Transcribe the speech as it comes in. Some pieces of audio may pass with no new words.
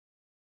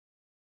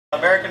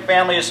American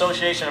Family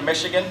Association of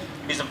Michigan.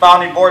 He's a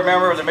founding board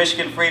member of the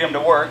Michigan Freedom to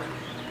Work,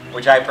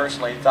 which I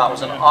personally thought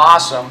was an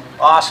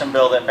awesome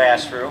bill that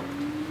passed through.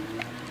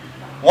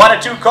 One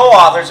of two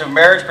co-authors of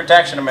Marriage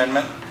Protection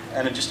Amendment,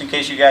 and just in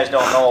case you guys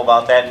don't know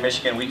about that, in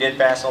Michigan we did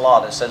pass a law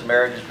that says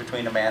marriage is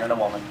between a man and a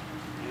woman.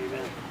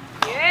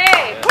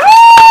 Yay!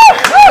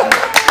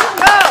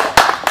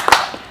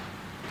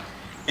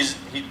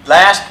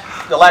 Last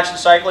election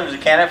cycle, he was a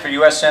candidate for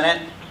U.S.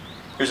 Senate.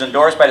 He was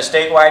endorsed by the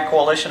statewide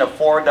coalition of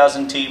 4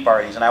 dozen Tea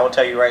Parties. And I will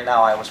tell you right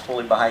now, I was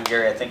fully behind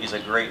Gary. I think he's a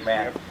great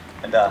man.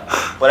 And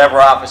whatever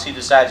office he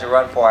decides to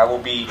run for, I will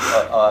be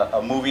a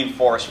moving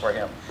force for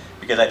him.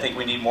 Because I think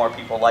we need more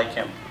people like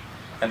him.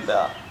 And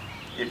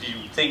if you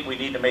think we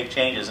need to make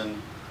changes,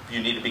 and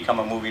you need to become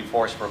a moving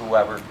force for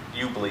whoever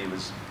you believe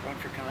is. Run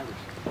for Congress.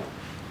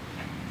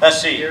 Let's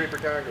see. Gary for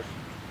Congress.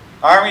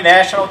 Army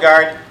National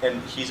Guard,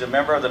 and he's a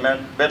member of the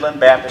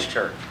Midland Baptist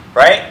Church.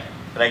 Right?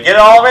 Did I get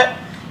all of it?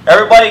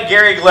 Everybody,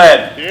 Gary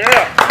Glenn. Yeah.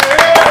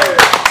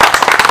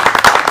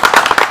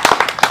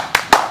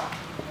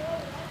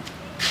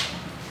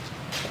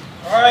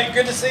 All right,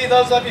 good to see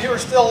those of you who are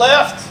still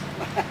left.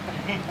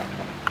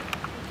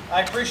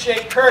 I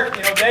appreciate Kurt.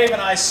 You know, Dave and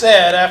I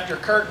said after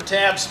Kurt and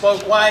Tab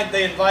spoke, why did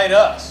they invite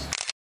us?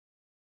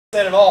 They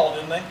said it all,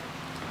 didn't they?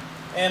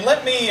 And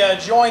let me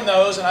join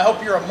those, and I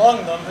hope you're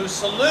among them, who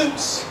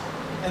salutes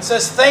and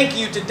says thank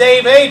you to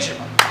Dave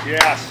Agerman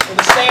for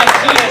the stand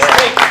he has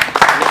taken.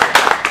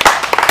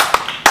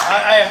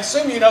 I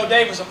assume you know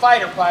Dave was a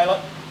fighter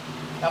pilot.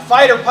 Now,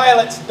 fighter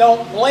pilots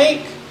don't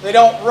blink, they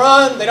don't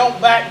run, they don't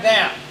back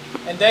down.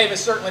 And Dave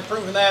has certainly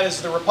proven that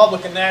as the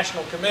Republican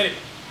National Committee.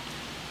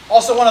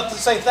 Also wanted to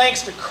say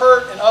thanks to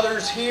Kurt and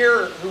others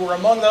here who were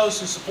among those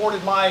who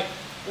supported my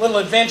little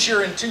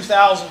adventure in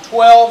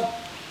 2012.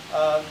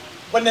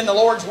 Wasn't in the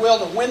Lord's will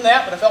to win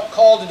that, but I felt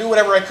called to do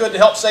whatever I could to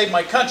help save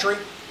my country.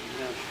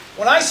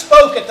 When I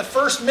spoke at the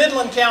first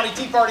Midland County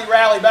Tea Party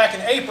rally back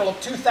in April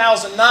of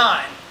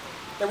 2009,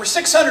 there were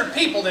 600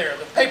 people there.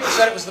 The paper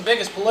said it was the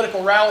biggest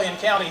political rally in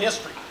county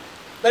history.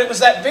 But it was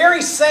that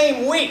very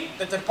same week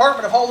that the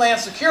Department of Homeland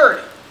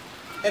Security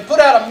had put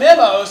out a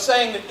memo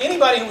saying that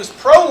anybody who was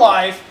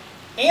pro-life,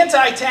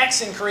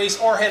 anti-tax increase,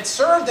 or had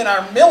served in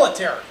our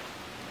military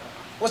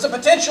was a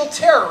potential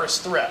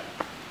terrorist threat.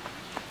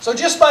 So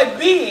just by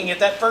being at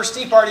that first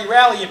Tea Party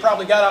rally, you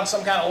probably got on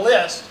some kind of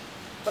list.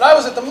 But I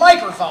was at the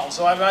microphone,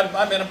 so I might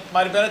have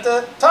been at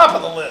the top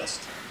of the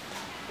list.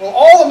 Well,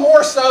 all the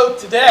more so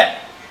today.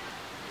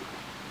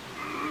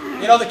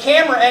 You know, the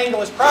camera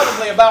angle is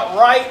probably about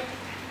right.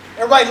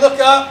 Everybody look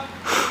up,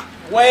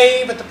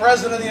 wave at the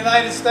President of the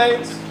United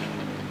States.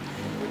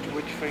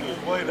 Which finger?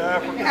 Way to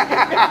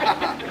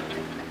Africa.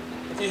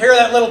 If you hear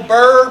that little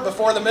burr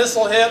before the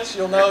missile hits,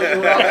 you'll know you're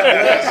on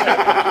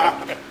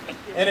that list.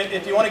 And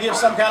if you want to give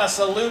some kind of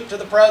salute to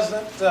the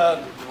President,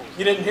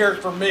 you didn't hear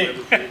it from me.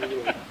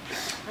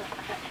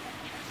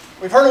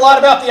 We've heard a lot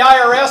about the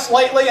IRS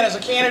lately, and as a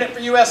candidate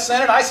for U.S.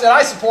 Senate, I said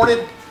I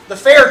supported the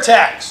fair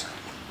tax.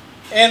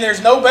 And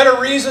there's no better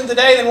reason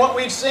today than what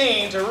we've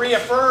seen to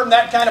reaffirm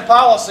that kind of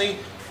policy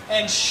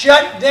and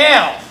shut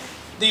down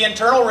the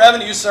Internal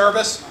Revenue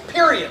Service,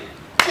 period.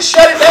 Just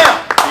shut it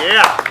down.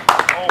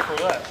 Yeah, all for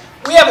that.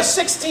 We have a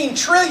 $16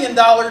 trillion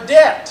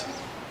debt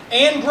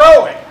and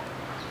growing.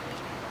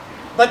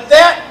 But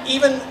that,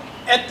 even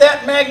at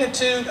that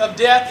magnitude of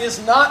debt,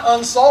 is not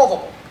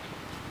unsolvable.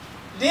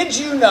 Did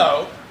you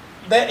know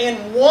that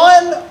in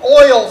one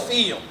oil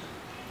field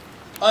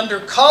under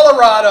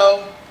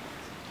Colorado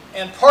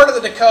and part of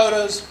the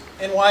Dakotas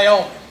and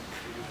Wyoming,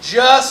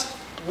 just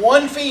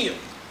one field,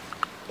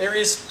 there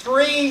is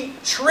 3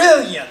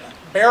 trillion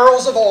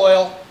barrels of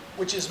oil,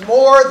 which is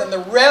more than the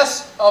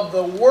rest of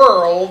the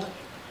world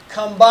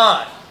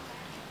combined.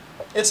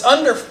 It's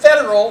under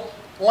federal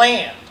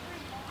land,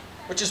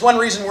 which is one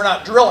reason we're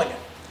not drilling it.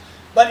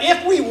 But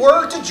if we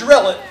were to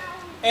drill it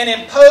and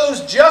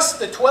impose just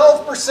the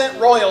 12%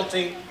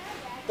 royalty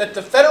that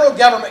the federal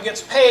government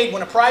gets paid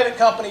when a private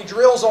company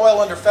drills oil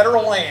under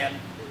federal land,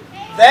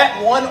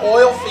 that one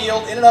oil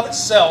field in and of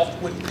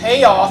itself would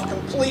pay off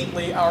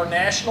completely our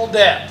national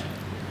debt.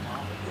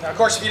 Now, of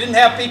course, if you didn't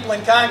have people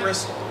in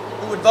Congress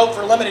who would vote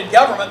for limited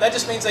government, that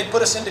just means they'd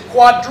put us into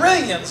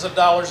quadrillions of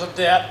dollars of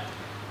debt.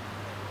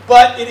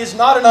 But it is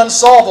not an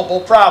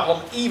unsolvable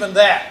problem, even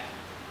that.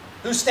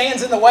 Who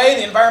stands in the way?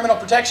 The Environmental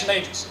Protection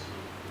Agency.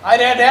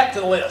 I'd add that to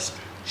the list.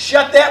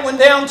 Shut that one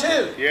down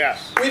too.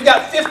 Yes. We've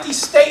got 50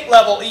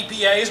 state-level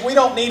EPAs. We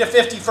don't need a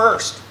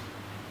 51st.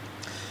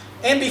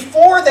 And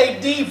before they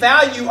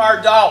devalue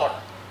our dollar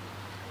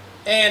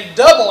and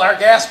double our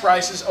gas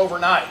prices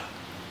overnight,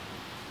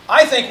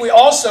 I think we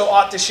also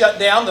ought to shut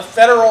down the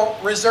Federal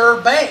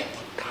Reserve Bank,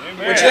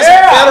 which isn't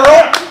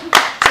federal.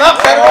 It's not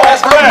federal,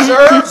 has no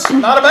reserves,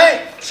 not a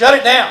bank. Shut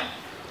it down.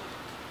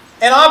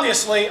 And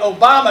obviously,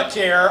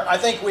 Obamacare, I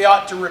think we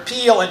ought to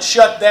repeal and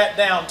shut that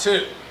down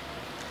too.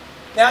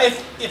 Now,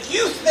 if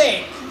you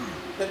think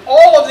that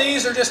all of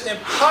these are just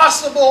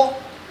impossible,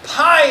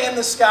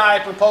 pie-in-the-sky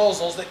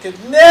proposals that could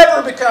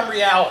never become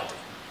reality,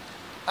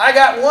 I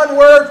got one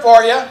word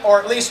for you, or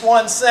at least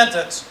one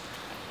sentence.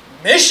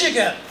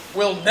 Michigan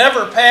will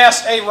never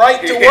pass a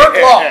right-to-work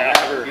law.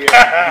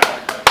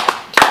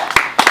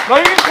 Well,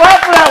 you can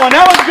clap for that one.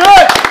 That was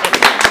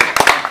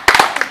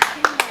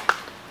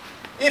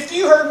good. If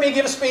you heard me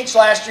give a speech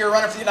last year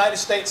running for the United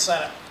States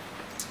Senate,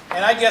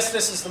 and I guess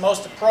this is the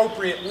most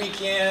appropriate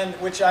weekend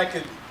which I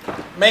could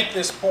make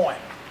this point.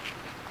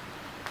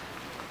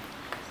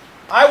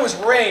 I was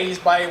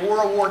raised by a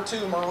World War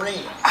II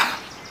Marine.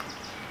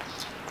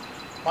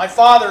 My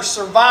father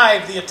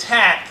survived the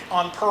attack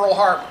on Pearl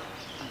Harbor.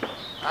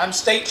 I'm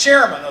state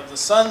chairman of the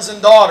Sons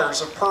and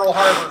Daughters of Pearl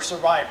Harbor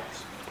Survivors.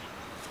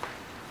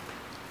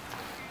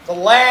 The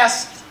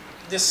last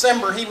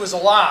December he was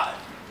alive.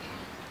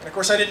 And of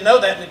course I didn't know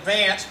that in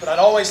advance, but I'd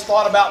always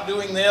thought about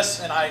doing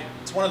this, and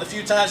it's one of the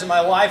few times in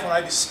my life when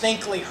I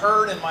distinctly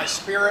heard in my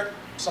spirit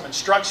some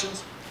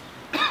instructions,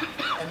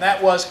 and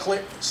that was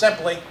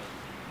simply,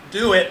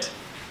 do it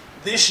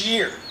this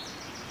year.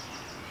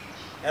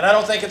 And I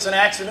don't think it's an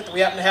accident that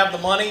we happen to have the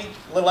money,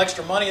 a little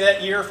extra money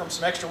that year from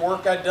some extra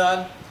work I'd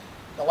done.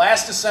 The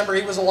last December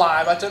he was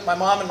alive, I took my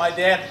mom and my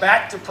dad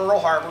back to Pearl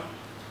Harbor,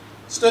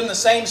 stood in the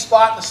same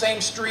spot in the same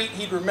street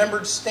he'd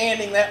remembered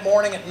standing that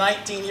morning at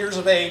 19 years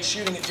of age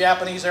shooting at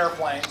Japanese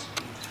airplanes.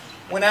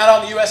 Went out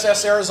on the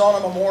USS Arizona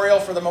Memorial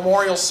for the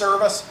memorial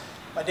service.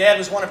 My dad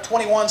was one of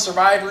 21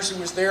 survivors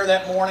who was there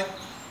that morning.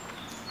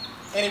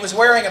 And he was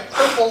wearing a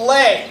purple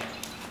leg,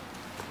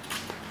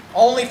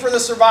 only for the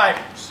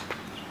survivors.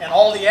 And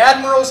all the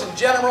admirals and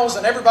generals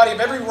and everybody of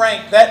every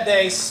rank that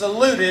day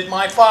saluted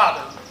my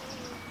father,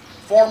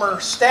 former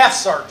Staff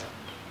Sergeant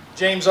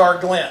James R.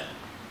 Glenn.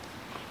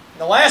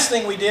 The last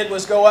thing we did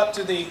was go up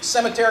to the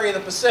Cemetery of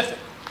the Pacific,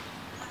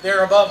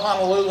 there above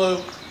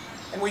Honolulu,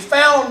 and we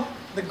found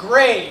the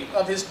grave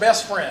of his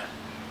best friend.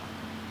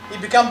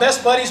 He'd become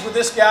best buddies with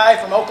this guy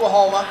from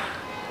Oklahoma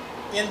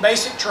in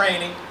basic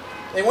training.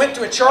 They went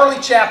to a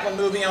Charlie Chaplin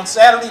movie on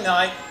Saturday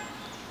night.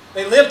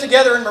 They lived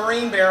together in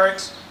Marine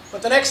barracks,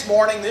 but the next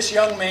morning this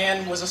young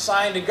man was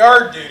assigned to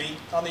guard duty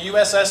on the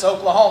USS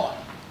Oklahoma.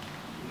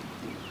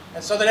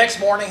 And so the next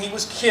morning he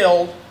was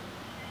killed.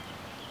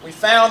 We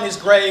found his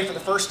grave for the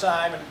first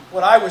time, and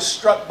what I was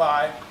struck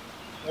by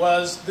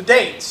was the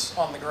dates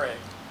on the grave.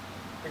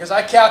 Because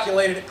I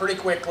calculated it pretty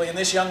quickly, and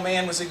this young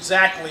man was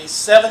exactly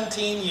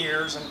 17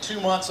 years and 2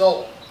 months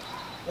old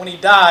when he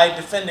died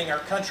defending our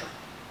country.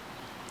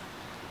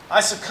 I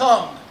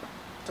succumbed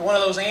to one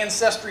of those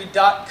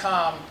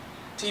Ancestry.com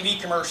TV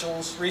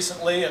commercials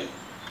recently, and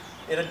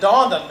it had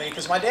dawned on me,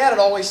 because my dad had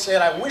always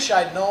said, I wish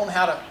I'd known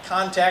how to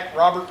contact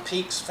Robert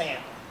Peake's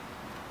family.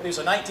 But he was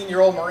a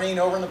 19-year-old Marine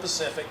over in the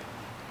Pacific.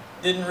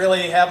 Didn't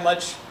really have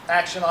much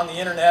action on the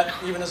internet,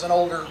 even as an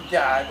older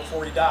guy,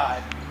 before he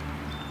died.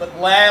 But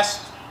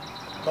last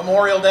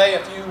Memorial Day,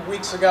 a few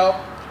weeks ago,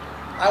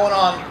 I went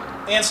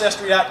on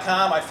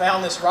Ancestry.com, I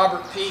found this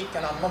Robert Peake,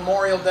 and on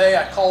Memorial Day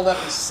I called up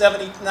his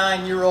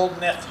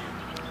 79-year-old nephew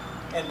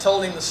and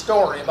told him the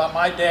story about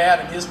my dad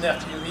and his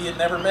nephew he had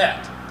never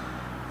met.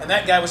 And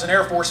that guy was an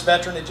Air Force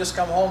veteran, had just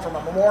come home from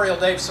a Memorial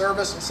Day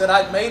service and said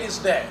I'd made his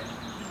day.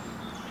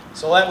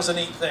 So that was a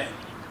neat thing.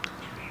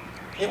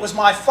 It was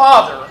my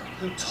father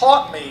who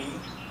taught me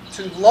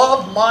to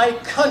love my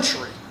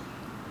country.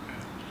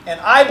 And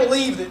I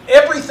believe that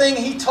everything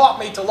he taught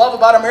me to love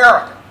about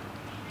America,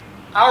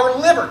 our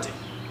liberty,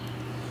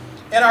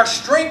 and our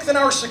strength and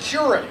our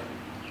security,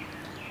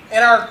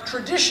 and our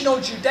traditional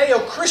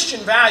Judeo-Christian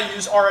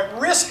values are at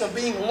risk of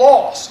being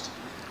lost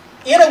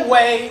in a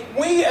way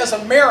we as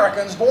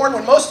Americans, born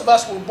when most of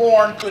us were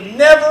born, could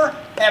never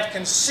have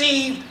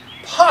conceived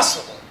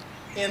possible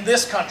in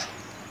this country.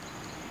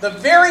 The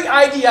very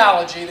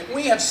ideology that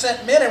we have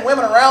sent men and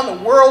women around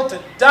the world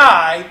to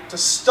die to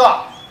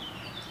stop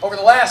over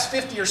the last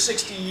 50 or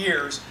 60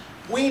 years,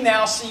 we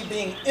now see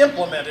being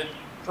implemented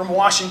from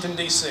Washington,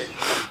 D.C.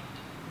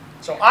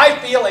 So I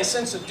feel a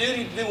sense of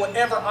duty to do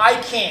whatever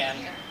I can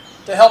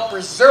to help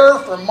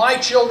preserve for my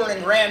children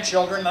and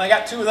grandchildren, and I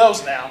got 2 of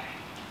those now,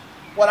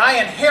 what I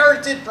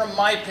inherited from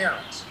my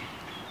parents.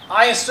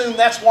 I assume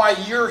that's why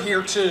you're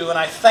here too, and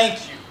I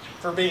thank you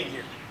for being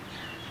here.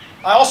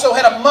 I also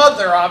had a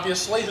mother,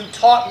 obviously, who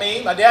taught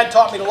me. My dad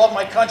taught me to love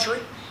my country.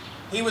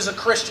 He was a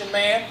Christian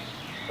man.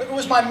 But it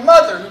was my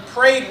mother who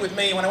prayed with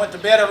me when I went to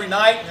bed every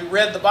night, who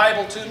read the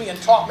Bible to me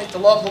and taught me to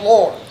love the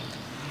Lord.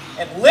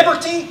 And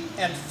liberty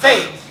and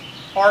faith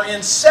are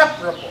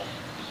inseparable.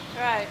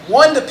 Right.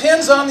 One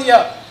depends on the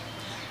other.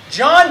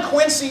 John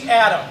Quincy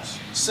Adams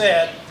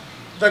said,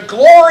 "The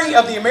glory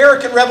of the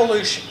American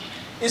Revolution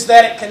is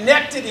that it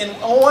connected in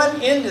one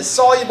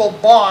indissoluble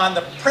bond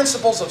the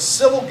principles of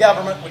civil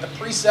government with the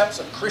precepts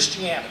of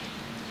Christianity."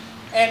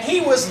 And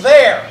he was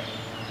there,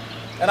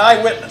 an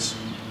eyewitness.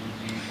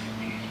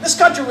 This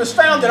country was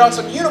founded on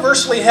some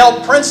universally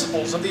held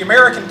principles of the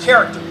American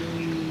character.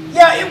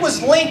 Yeah, it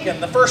was Lincoln,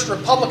 the first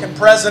Republican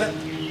president,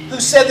 who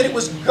said that it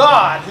was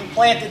God who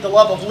planted the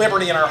love of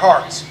liberty in our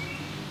hearts.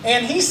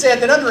 And he said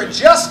that under a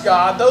just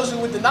God, those who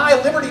would deny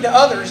liberty to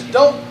others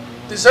don't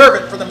deserve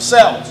it for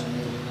themselves.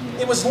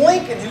 It was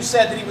Lincoln who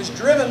said that he was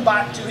driven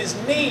to his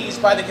knees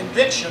by the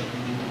conviction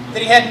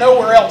that he had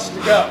nowhere else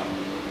to go.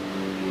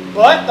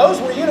 But those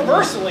were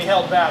universally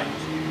held values.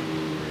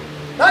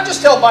 Not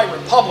just held by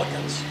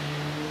Republicans.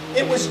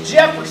 It was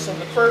Jefferson,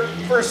 the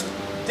first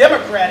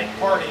Democratic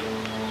Party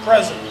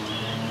president,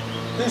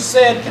 who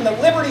said, "Can the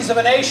liberties of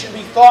a nation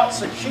be thought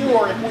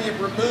secure if we have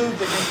removed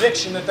the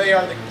conviction that they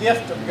are the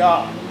gift of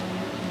God?"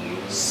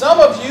 Some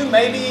of you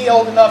may be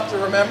old enough to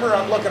remember,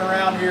 I'm looking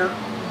around here,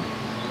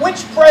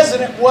 which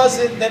president was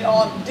it that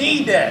on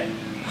D-Day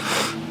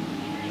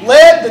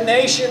led the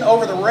nation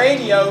over the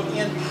radio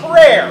in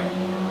prayer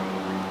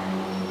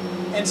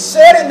and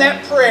said in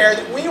that prayer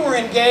that we were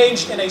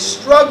engaged in a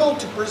struggle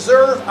to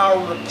preserve our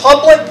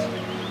republic,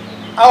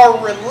 our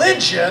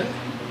religion,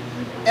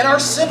 and our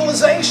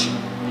civilization?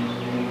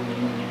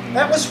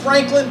 That was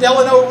Franklin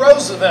Delano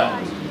Roosevelt.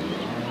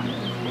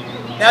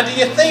 Now, do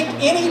you think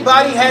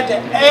anybody had to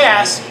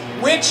ask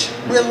which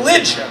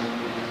religion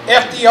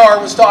FDR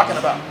was talking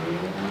about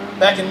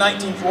back in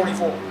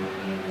 1944?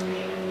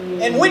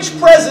 And which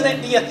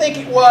president do you think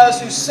it was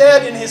who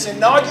said in his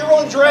inaugural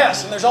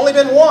address, and there's only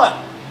been one,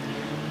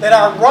 that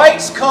our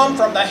rights come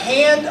from the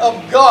hand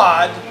of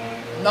God,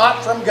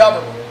 not from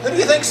government? Who do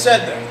you think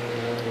said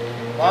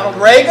that? Ronald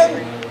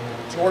Reagan?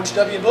 George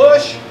W.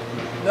 Bush?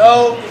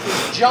 No, it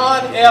was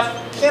John F.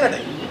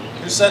 Kennedy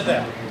who said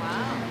that.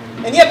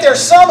 And yet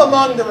there's some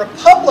among the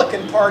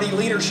Republican Party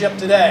leadership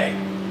today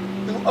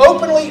who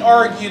openly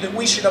argue that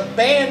we should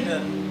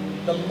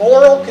abandon the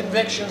moral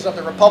convictions of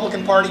the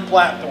Republican Party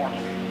platform.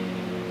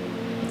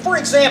 For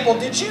example,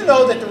 did you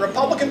know that the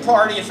Republican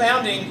Party,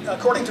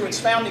 according to its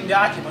founding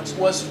documents,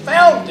 was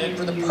founded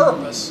for the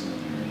purpose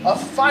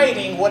of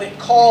fighting what it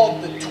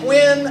called the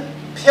twin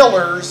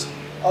pillars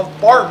of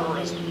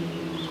barbarism?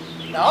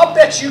 Now, I'll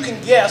bet you can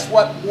guess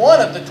what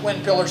one of the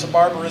twin pillars of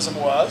barbarism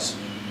was: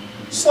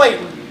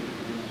 slavery.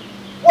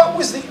 What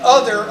was the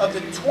other of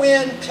the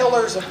twin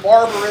pillars of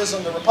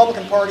barbarism the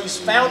Republican Party's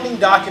founding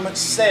documents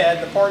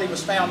said the party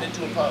was founded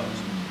to oppose?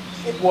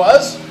 It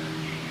was,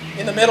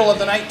 in the middle of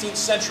the 19th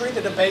century,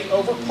 the debate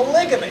over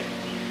polygamy.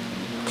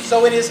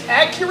 So it is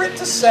accurate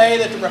to say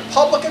that the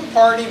Republican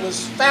Party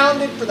was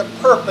founded for the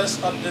purpose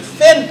of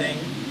defending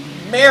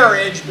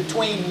marriage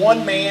between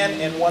one man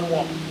and one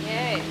woman.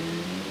 Yay.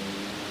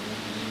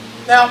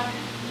 Now,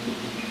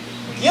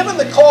 given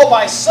the call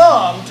by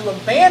some to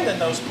abandon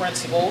those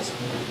principles,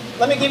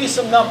 let me give you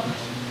some numbers.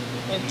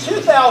 In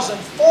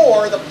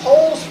 2004, the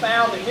polls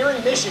found that here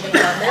in Michigan,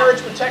 when our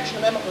Marriage Protection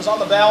Amendment was on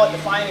the ballot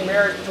defining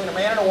marriage between a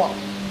man and a woman,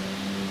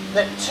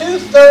 that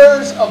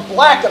 2/3 of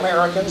black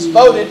Americans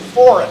voted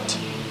for it.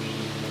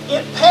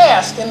 It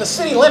passed in the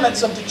city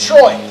limits of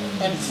Detroit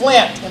and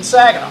Flint and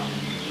Saginaw.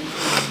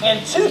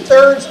 And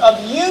 2/3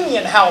 of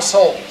union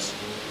households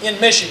in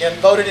Michigan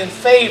voted in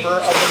favor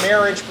of the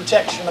Marriage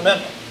Protection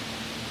Amendment.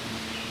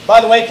 By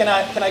the way, can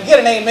I get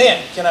an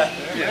amen? Can I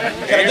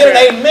get an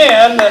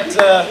amen that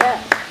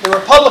the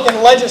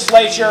Republican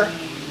legislature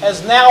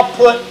has now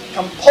put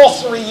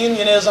compulsory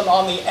unionism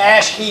on the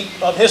ash heap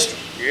of history?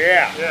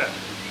 Yeah.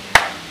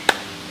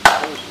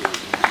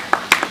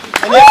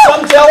 And yet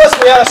some tell us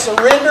we ought to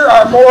surrender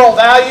our moral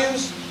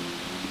values.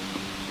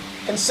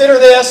 Consider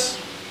this.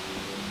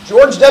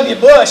 George W.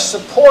 Bush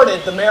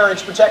supported the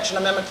Marriage Protection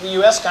Amendment to the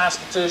U.S.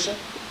 Constitution.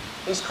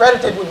 He's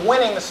credited with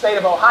winning the state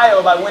of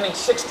Ohio by winning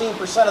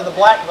 16% of the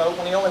black vote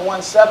when he only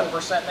won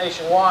 7%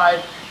 nationwide,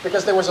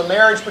 because there was a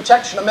Marriage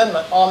Protection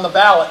Amendment on the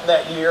ballot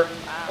that year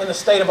in the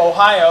state of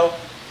Ohio.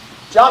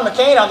 John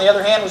McCain, on the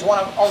other hand, was one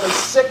of only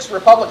 6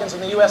 Republicans in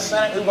the U.S.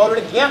 Senate who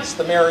voted against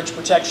the Marriage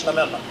Protection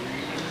Amendment.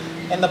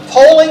 And the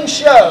polling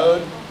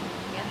showed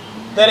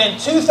that in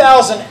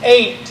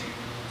 2008,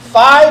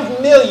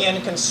 5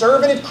 million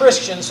conservative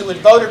Christians who had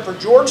voted for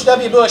George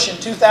W. Bush in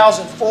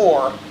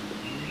 2004,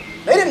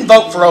 they didn't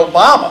vote for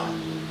Obama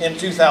in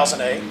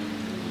 2008.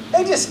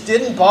 They just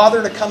didn't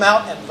bother to come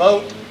out and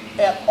vote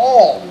at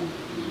all.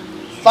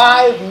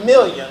 5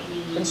 million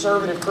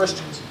conservative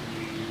Christians.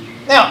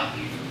 Now,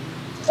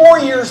 4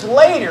 years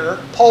later,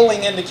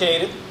 polling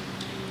indicated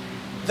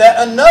that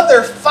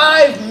another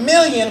 5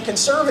 million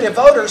conservative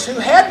voters who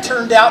had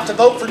turned out to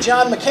vote for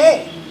John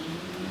McCain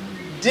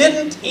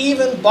didn't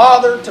even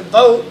bother to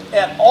vote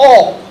at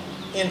all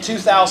in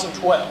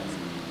 2012.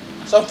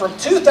 So from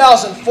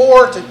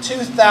 2004 to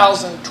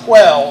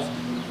 2012,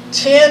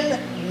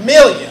 10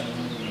 million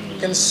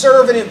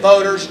conservative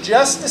voters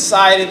just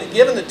decided that,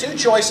 given the 2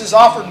 choices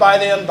offered by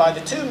them by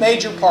the 2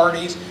 major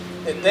parties,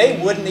 that they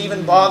wouldn't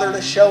even bother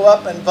to show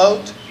up and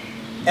vote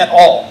at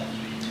all.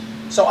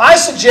 So I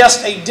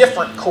suggest a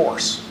different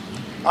course.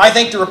 I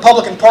think the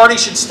Republican Party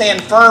should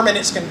stand firm in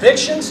its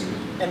convictions,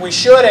 and we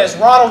should, as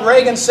Ronald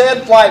Reagan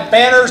said, fly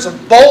banners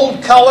of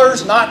bold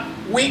colors, not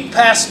weak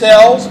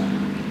pastels.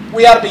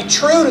 We ought to be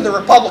true to the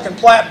Republican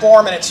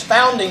platform and its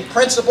founding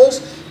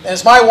principles. And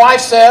as my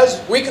wife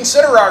says, we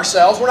consider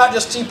ourselves, we're not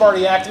just Tea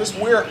Party activists,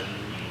 we're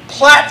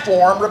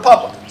platform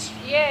Republicans.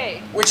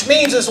 Yay. Which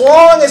means as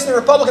long as the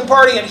Republican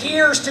Party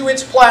adheres to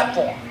its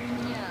platform,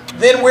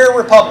 then we're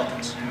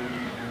Republicans.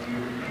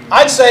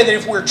 I'd say that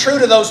if we're true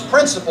to those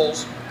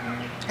principles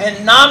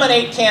and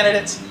nominate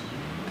candidates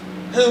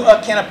who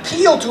can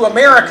appeal to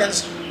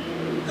Americans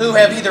who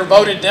have either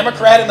voted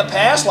Democrat in the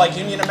past, like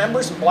union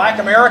members and black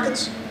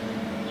Americans.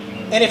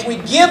 And if we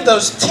give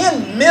those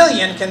 10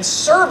 million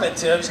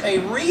conservatives a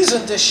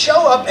reason to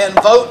show up and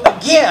vote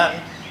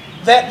again,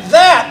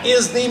 that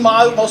is the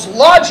most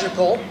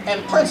logical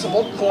and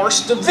principled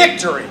course to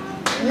victory,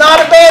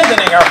 not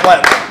abandoning our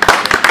platform.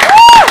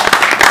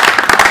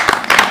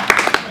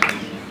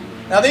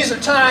 Now, these are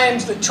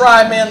times that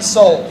try men's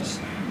souls.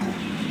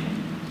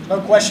 No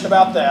question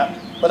about that.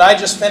 But I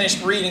just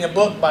finished reading a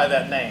book by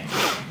that name,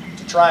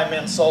 To Try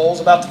Men's Souls,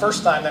 about the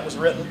first time that was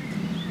written,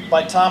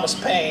 by Thomas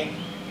Paine.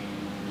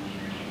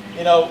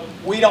 You know,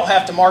 we don't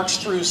have to march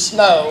through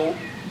snow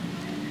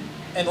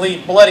and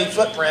leave bloody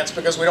footprints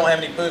because we don't have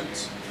any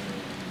boots.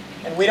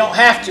 And we don't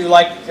have to,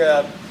 like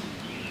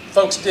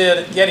folks did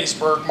at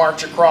Gettysburg,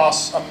 march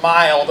across a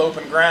mile of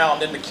open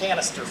ground into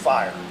canister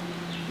fire.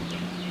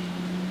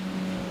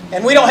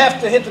 And we don't have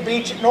to hit the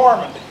beach at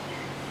Normandy.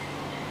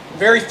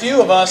 Very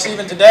few of us,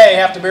 even today,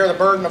 have to bear the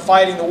burden of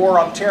fighting the war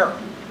on terror.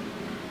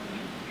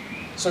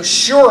 So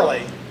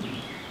surely,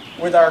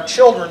 with our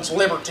children's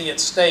liberty at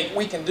stake,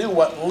 we can do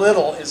what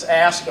little is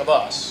asked of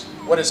us,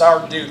 what is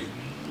our duty.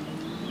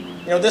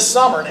 You know, this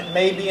summer, and it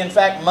may be in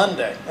fact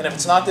Monday, and if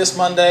it's not this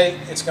Monday,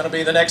 it's going to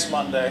be the next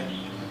Monday.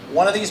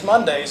 One of these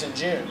Mondays in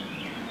June,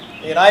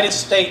 the United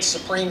States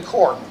Supreme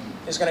Court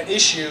is going to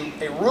issue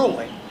a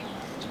ruling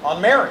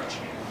on marriage.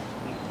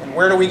 And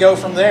where do we go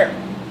from there?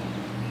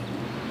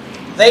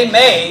 They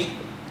may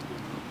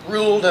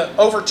rule to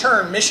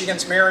overturn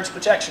Michigan's Marriage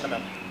Protection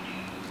Amendment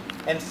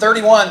and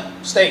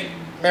 31 state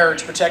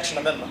marriage protection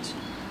amendments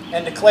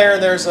and declare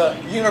there's a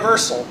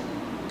universal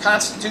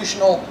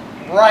constitutional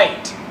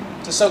right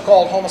to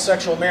so-called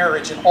homosexual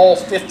marriage in all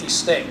 50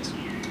 states.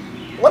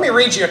 Let me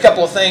read you a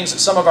couple of things that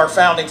some of our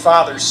founding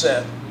fathers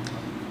said.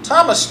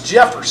 Thomas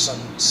Jefferson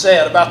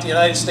said about the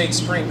United States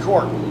Supreme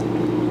Court,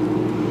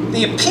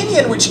 "The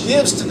opinion which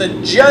gives to the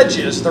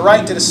judges the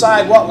right to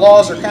decide what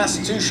laws are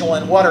constitutional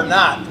and what are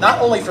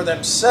not only for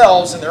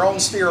themselves in their own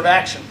sphere of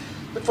action,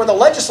 but for the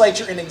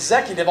legislature and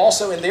executive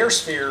also in their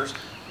spheres,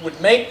 would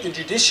make the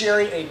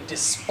judiciary a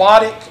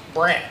despotic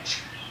branch.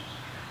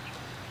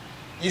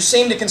 You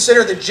seem to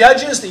consider the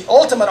judges the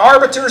ultimate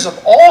arbiters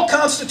of all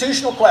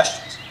constitutional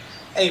questions,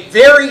 a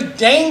very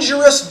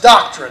dangerous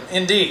doctrine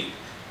indeed,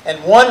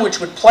 and one which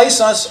would place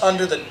us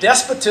under the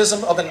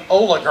despotism of an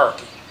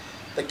oligarchy.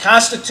 The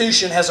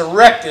Constitution has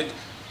erected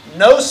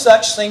no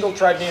such single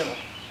tribunal."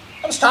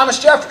 That was Thomas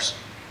Jefferson,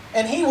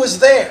 and he was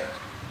there.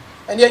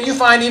 And yet you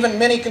find even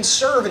many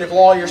conservative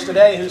lawyers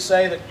today who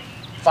say that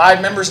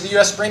 5 members of the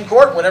U.S. Supreme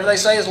Court, whatever they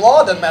say is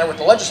law, doesn't matter what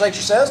the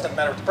legislature says, doesn't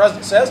matter what the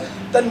president says,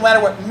 doesn't matter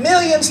what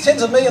millions,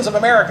 tens of millions of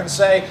Americans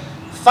say,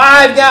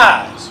 5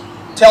 guys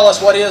tell us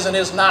what is and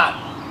is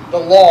not the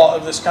law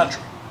of this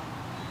country.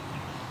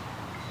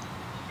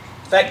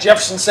 In fact,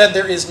 Jefferson said,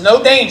 "There is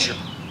no danger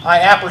I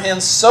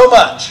apprehend so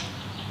much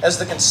as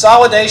the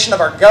consolidation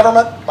of our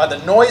government by the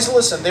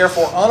noiseless and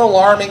therefore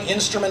unalarming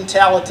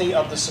instrumentality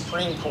of the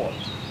Supreme Court."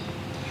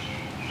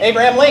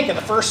 Abraham Lincoln,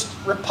 the first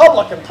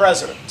Republican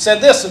president,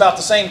 said this about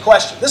the same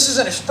question. This is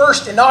in his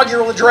first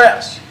inaugural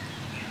address.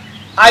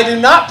 "I do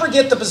not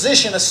forget the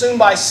position assumed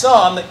by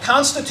some that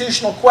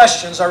constitutional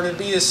questions are to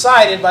be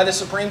decided by the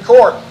Supreme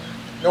Court,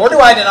 nor do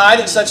I deny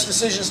that such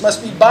decisions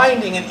must be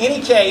binding in any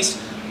case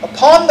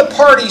upon the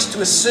parties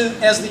to a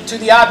suit as to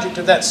the object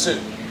of that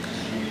suit.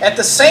 At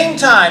the same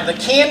time, the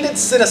candid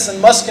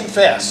citizen must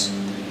confess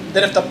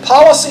that if the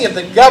policy of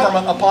the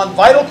government upon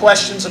vital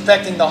questions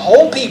affecting the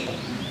whole people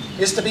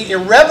is to be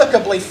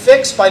irrevocably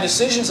fixed by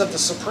decisions of the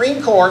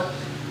Supreme Court,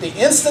 the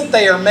instant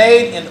they are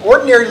made in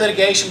ordinary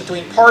litigation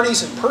between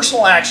parties and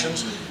personal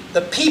actions,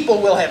 the people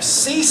will have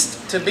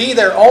ceased to be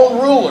their own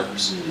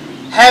rulers,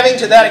 having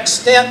to that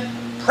extent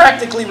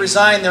practically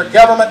resigned their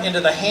government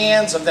into the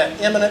hands of that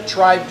eminent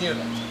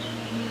tribunal."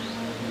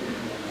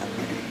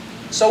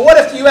 So what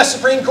if the U.S.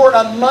 Supreme Court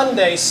on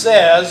Monday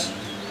says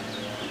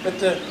that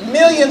the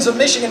millions of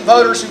Michigan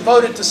voters who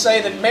voted to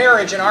say that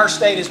marriage in our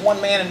state is one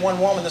man and one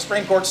woman, the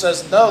Supreme Court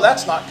says, no,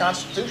 that's not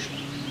constitutional?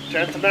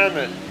 10th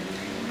Amendment.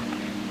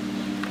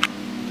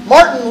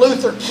 Martin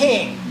Luther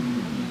King,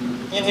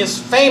 in his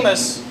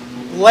famous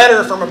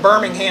letter from a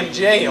Birmingham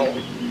jail,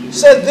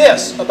 said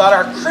this about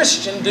our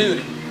Christian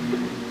duty.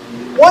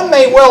 "One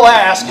may well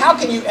ask, how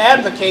can you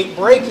advocate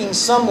breaking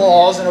some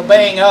laws and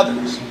obeying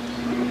others?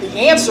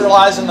 The answer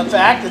lies in the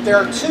fact that there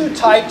are 2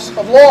 types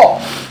of law,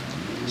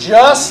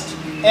 just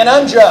and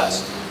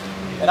unjust.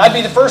 And I'd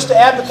be the first to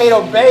advocate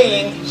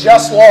obeying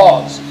just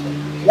laws.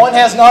 One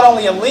has not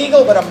only a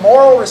legal but a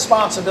moral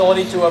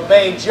responsibility to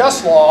obey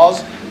just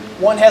laws.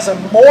 One has a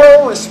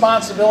moral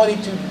responsibility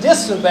to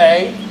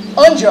disobey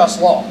unjust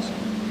laws.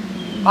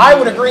 I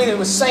would agree that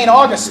with St.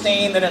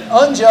 Augustine that an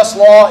unjust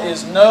law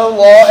is no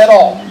law at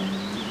all."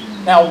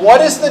 Now,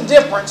 what is the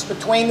difference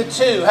between the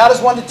two? How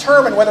does one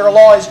determine whether a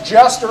law is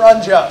just or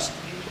unjust?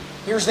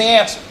 Here's the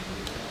answer.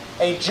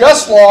 A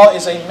just law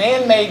is a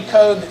man-made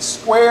code that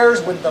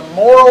squares with the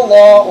moral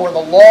law or the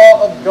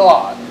law of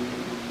God.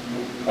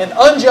 An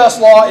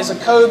unjust law is a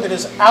code that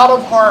is out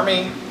of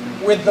harmony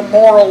with the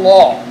moral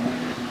law.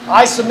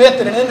 I submit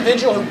that an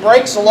individual who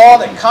breaks a law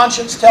that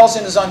conscience tells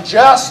him is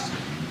unjust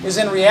is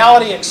in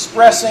reality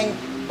expressing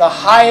the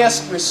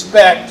highest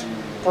respect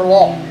for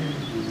law.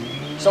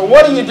 So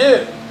what do you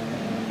do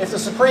if the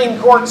Supreme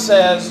Court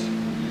says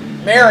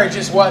marriage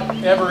is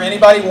whatever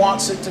anybody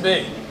wants it to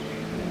be?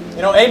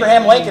 You know,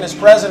 Abraham Lincoln, as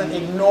president,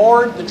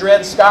 ignored the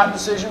Dred Scott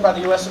decision by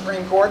the U.S.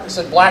 Supreme Court that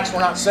said blacks were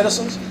not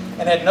citizens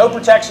and had no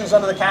protections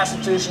under the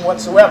Constitution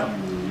whatsoever.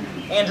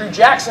 Andrew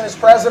Jackson, as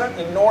president,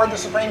 ignored the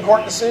Supreme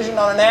Court decision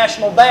on a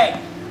national bank.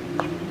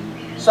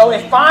 So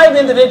if 5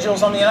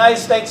 individuals on the United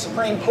States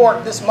Supreme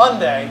Court this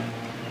Monday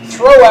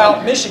throw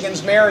out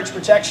Michigan's Marriage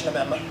Protection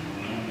Amendment,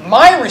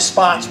 my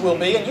response will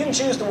be, and you can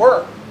choose the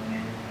word,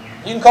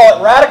 you can call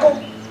it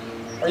radical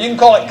or you can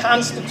call it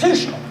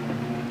constitutional,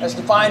 as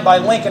defined by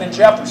Lincoln and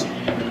Jefferson.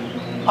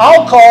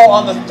 I'll call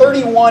on the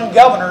 31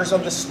 governors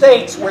of the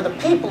states where the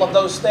people of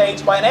those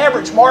states, by an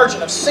average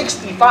margin of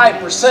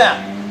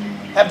 65%,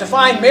 have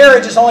defined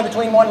marriage as only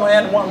between one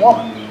man and one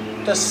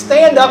woman, to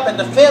stand up and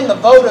defend the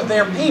vote of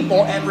their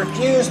people and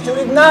refuse to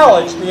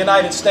acknowledge the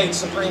United States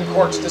Supreme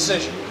Court's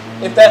decision,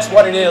 if that's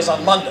what it is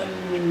on Monday.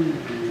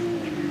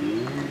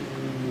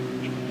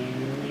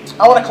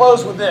 I want to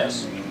close with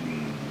this.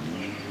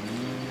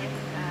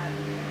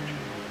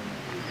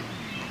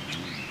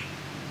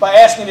 By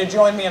asking you to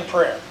join me in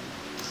prayer.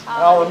 And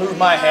I'll remove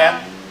my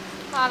hat.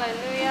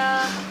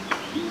 Hallelujah.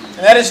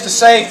 And that is to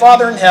say,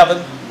 Father in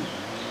heaven,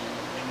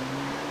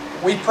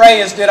 we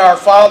pray, as did our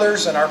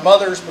fathers and our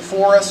mothers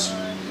before us,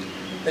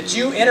 that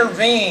you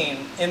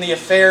intervene in the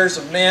affairs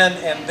of men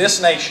and this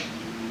nation.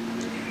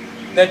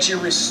 That you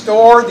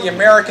restore the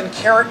American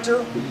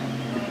character,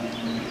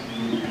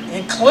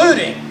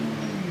 including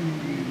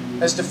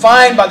as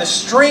defined by the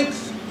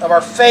strength of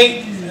our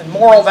faith and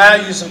moral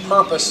values and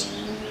purpose,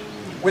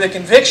 with a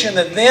conviction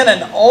that then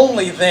and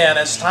only then,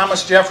 as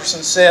Thomas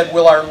Jefferson said,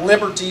 will our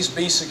liberties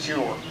be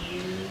secure.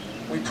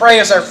 We pray,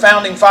 as our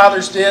founding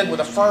fathers did,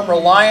 with a firm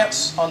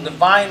reliance on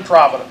divine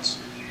providence.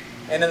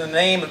 And in the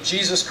name of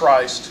Jesus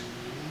Christ,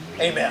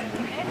 amen.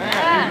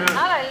 Amen.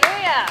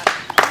 Hallelujah.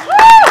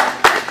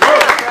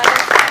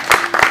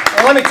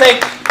 And let me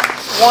take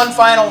one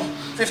final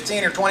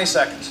 15 or 20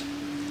 seconds.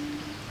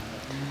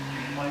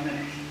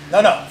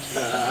 No.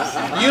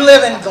 You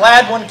live in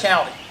Gladwin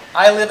County.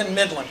 I live in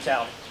Midland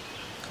County.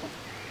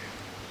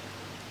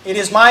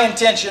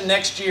 That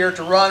next year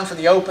to run for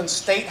the open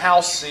State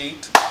House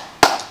seat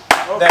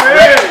that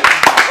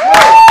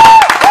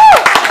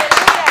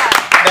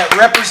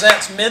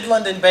represents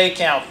Midland and Bay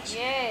counties.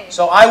 Yay.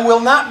 So I will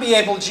not be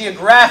able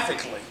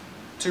geographically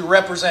to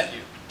represent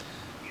you.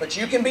 But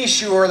you can be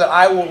sure that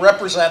I will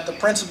represent the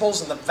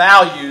principles and the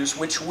values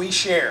which we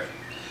share.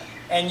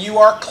 And you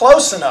are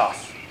close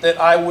enough that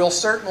I will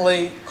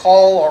certainly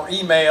call or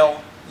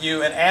email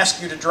you and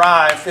ask you to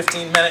drive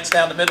 15 minutes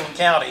down to Midland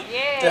County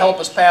to help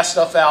us pass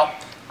stuff out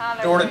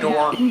door to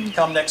door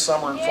come next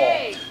summer and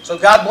fall. So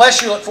God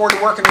bless you. Look forward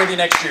to working with you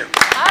next year.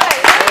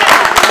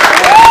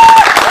 Hallelujah.